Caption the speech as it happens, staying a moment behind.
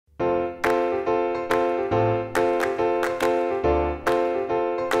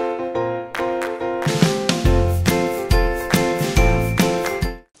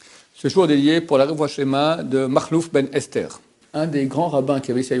Ce jour est dédié pour la RAV RON CHAYA de Makhlouf ben Esther. Un des grands rabbins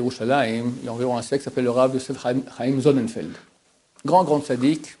qui avait ici à Yerushalayim, il y a environ un siècle, s'appelle le Rav Chaim Sonnenfeld. Grand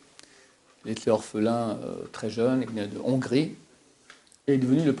sadique, il était orphelin très jeune, il venait de Hongrie, et est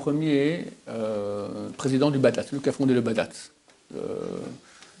devenu le premier président du Badat, celui qui a fondé le Badat,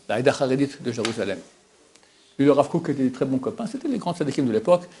 la Haïda Haredite de Jérusalem. Lui, le Rav Kook était des très bons copains, c'était les grands sadikim de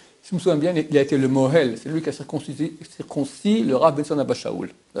l'époque. Si je me souviens bien, il a été le Mohel, c'est lui qui a circoncis le Rav Benson Abba Shaul.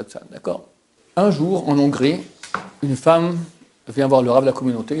 D'accord. Un jour, en Hongrie, une femme vient voir le Rav de la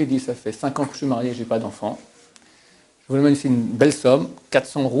communauté et dit « Ça fait 5 ans que je suis marié, je n'ai pas d'enfant. Je vous demande ici une belle somme,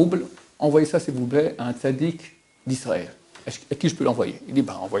 400 roubles. Envoyez ça, s'il vous plaît, à un tzaddik d'Israël. À qui je peux l'envoyer ?» Il dit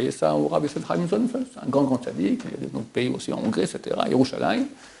 « Envoyez ça au Rav Chaim Sonnenfeld, c'est un grand tzaddik, il y a d'autres pays aussi en Hongrie, etc., Yerushalayim.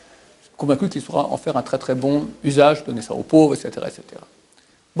 Convaincu qu'il saura en faire un très bon usage, donner ça aux pauvres, etc., etc. »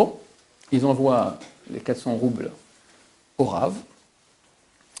 Bon, ils envoient les 400 roubles au Rav.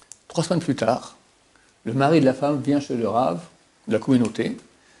 3 semaines plus tard, le mari de la femme vient chez le Rav de la communauté,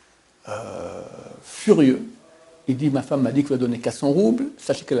 furieux. Il dit « Ma femme m'a dit qu'elle va donner 400 roubles,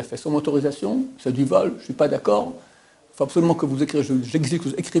 sachez qu'elle a fait son autorisation, c'est du vol, je ne suis pas d'accord. Il faut absolument que vous écriviez, j'exige que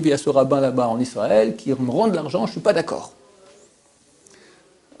vous écriviez à ce rabbin là-bas en Israël, qui me rende l'argent, je ne suis pas d'accord. »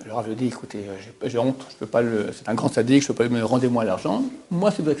 Le Rav lui dit, écoutez, j'ai honte, je peux pas c'est un grand sadique, je ne peux pas lui dire, rendez-moi l'argent.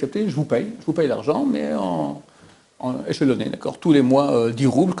 Moi, si vous acceptez, je vous paye l'argent, mais en échelonné, d'accord. Tous les mois, 10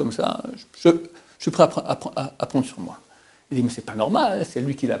 roubles, comme ça, je suis prêt à prendre sur moi. Il dit, mais c'est pas normal, c'est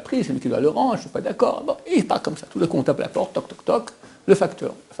lui qui l'a pris, c'est lui qui doit le rendre, je ne suis pas d'accord. Bon, et il part comme ça, tout le coup, on tape à la porte, toc, toc, toc, le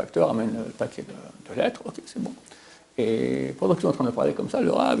facteur amène le paquet de lettres, ok, c'est bon. Et pendant qu'ils sont en train de parler comme ça,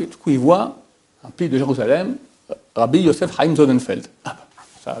 le Rav, du coup, il voit un pays de Jérusalem, Rabbi Yosef Chaim Sonnenfeld.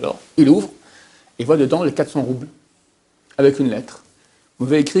 Ça alors, il ouvre, et voit dedans les 400 roubles, avec une lettre. Vous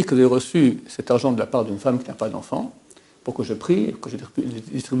avez écrit que vous avez reçu cet argent de la part d'une femme qui n'a pas d'enfant, pour que je prie, que je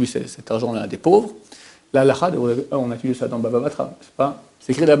distribue cet argent-là à des pauvres. La halakha, on a étudié ça dans leava.fr, c'est pas ?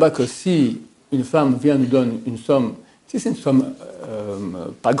 C'est écrit là-bas que si une femme vient nous donne une somme, si c'est une somme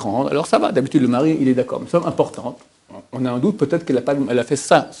pas grande, alors ça va, d'habitude le mari, il est d'accord, une somme importante. On a un doute, peut-être qu'elle a fait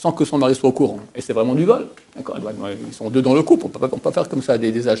ça sans que son mari soit au courant. Et c'est vraiment du vol. D'accord, ils sont deux dans le couple. On ne peut pas faire comme ça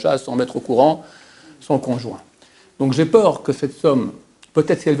des achats sans mettre au courant son conjoint. Donc j'ai peur que cette somme,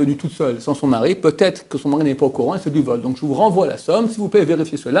 peut-être si elle est venue toute seule, sans son mari, peut-être que son mari n'est pas au courant et c'est du vol. Donc je vous renvoie la somme, s'il vous plaît,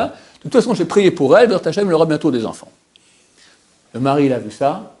 vérifiez cela. De toute façon, j'ai prié pour elle, vers Hashem, elle aura bientôt des enfants. Le mari, il a vu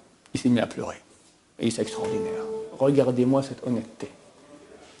ça, il s'est mis à pleurer. Et c'est extraordinaire. Regardez-moi cette honnêteté.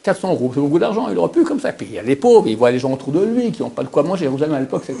 400 roubles, c'est beaucoup d'argent, il aurait pu comme ça. Puis il y a les pauvres, il voit les gens autour de lui qui n'ont pas de quoi manger. Jérusalem à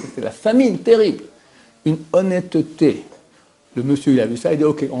l'époque, c'était la famine terrible. Une honnêteté. Le monsieur, il a vu ça, il dit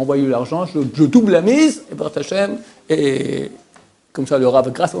ok, envoyez l'argent, je double la mise, et par Hashem, et comme ça le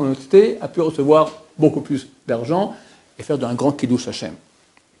Rav, grâce à l'honnêteté, a pu recevoir beaucoup plus d'argent et faire d'un grand kidoush Hashem.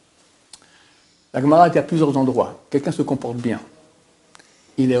 La Gemara est à plusieurs endroits. Quelqu'un se comporte bien,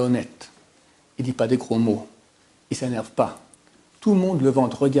 il est honnête, il ne dit pas des gros mots, il ne s'énerve pas. Tout le monde le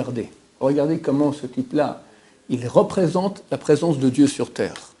vante, regardez comment ce type-là, il représente la présence de Dieu sur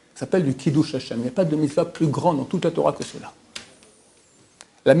terre. Ça s'appelle du kidoush Hashem. Il n'y a pas de mitzvah plus grand dans toute la Torah que cela.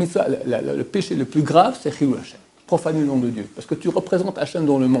 La mitzvah, le péché le plus grave, c'est chilul Hashem, profaner le nom de Dieu. Parce que tu représentes Hashem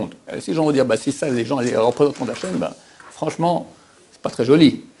dans le monde. Et si les gens vont dire, si ça, les gens, les représentants d'Hashem, franchement, c'est pas très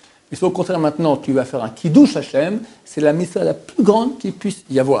joli. Mais si au contraire, maintenant, tu vas faire un kidoush Hashem, c'est la mitzvah la plus grande qu'il puisse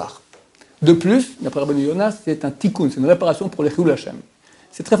y avoir. De plus, d'après Rabbi Yonah, c'est un tikkun, c'est une réparation pour les chilul Hashem.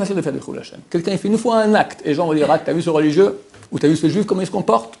 C'est très facile de faire des chilul Hashem. Quelqu'un il fait une fois un acte, et les gens vont dire, t'as vu ce religieux, ou t'as vu ce juif, comment il se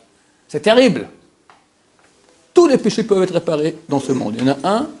comporte? C'est terrible. Tous les péchés peuvent être réparés dans ce monde. Il y en a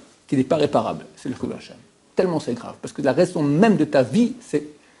un qui n'est pas réparable, c'est le chilul Hashem. Tellement c'est grave, parce que la raison même de ta vie, c'est,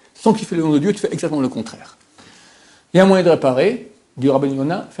 sans kiffer le nom de Dieu, tu fais exactement le contraire. Il y a un moyen de réparer, dit Rabbi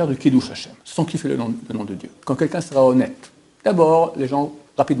Yonah, faire du kidoush Hashem, sans kiffer le nom de Dieu. Quand quelqu'un sera honnête, d'abord, les gens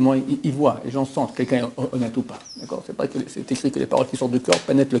rapidement, ils voient, les gens sentent quelqu'un est honnête ou pas. D'accord ? C'est pas que c'est écrit que les paroles qui sortent du cœur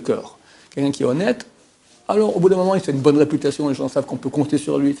pénètrent le cœur. Quelqu'un qui est honnête, alors au bout d'un moment, il fait une bonne réputation, les gens savent qu'on peut compter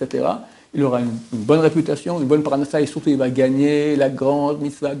sur lui, etc. Il aura une bonne réputation, une bonne parnassa, et surtout il va gagner la grande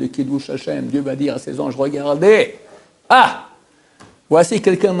mitzvah de kidoush Hashem. Dieu va dire à ses anges, regardez, voici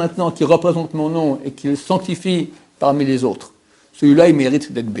quelqu'un maintenant qui représente mon nom et qui le sanctifie parmi les autres. Celui-là, il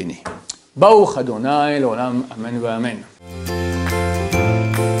mérite d'être béni. Baruch Adonai, l'olam, amen, amen.